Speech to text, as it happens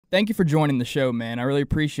Thank you for joining the show, man. I really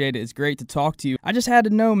appreciate it. It's great to talk to you. I just had to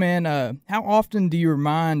know, man, how often do you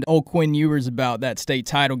remind old Quinn Ewers about that state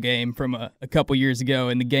title game from a couple years ago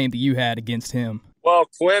and the game that you had against him? Well,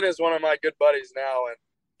 Quinn is one of my good buddies now, and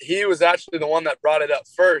he was actually the one that brought it up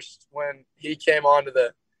first when he came into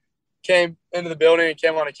the building and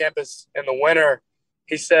came onto campus in the winter.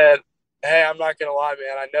 He said, "Hey, I'm not gonna lie,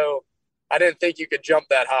 man. I didn't think you could jump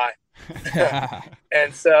that high."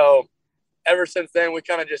 And so ever since then, we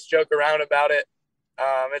kind of just joke around about it.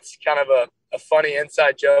 It's kind of a funny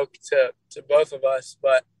inside joke to both of us,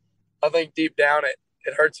 but I think deep down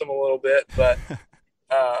it hurts him a little bit. But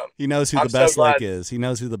he knows who the best lick is. He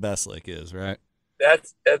knows who the best lick is, right?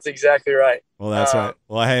 That's exactly right. Well, that's right.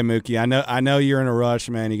 Well, hey, Mookie, I know you're in a rush,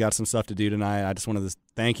 man. You got some stuff to do tonight. I just wanted to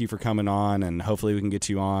thank you for coming on, and hopefully we can get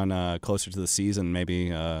you on closer to the season.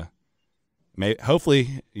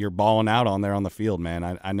 Hopefully you're balling out on there on the field,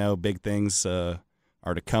 man. I know big things are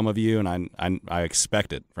to come of you, and I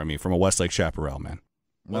expect it from you, from a Westlake Chaparral, man.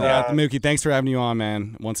 Well, yeah, Mookie, thanks for having you on,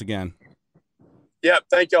 man, once again. Yeah,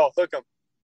 thank y'all. Hook 'em.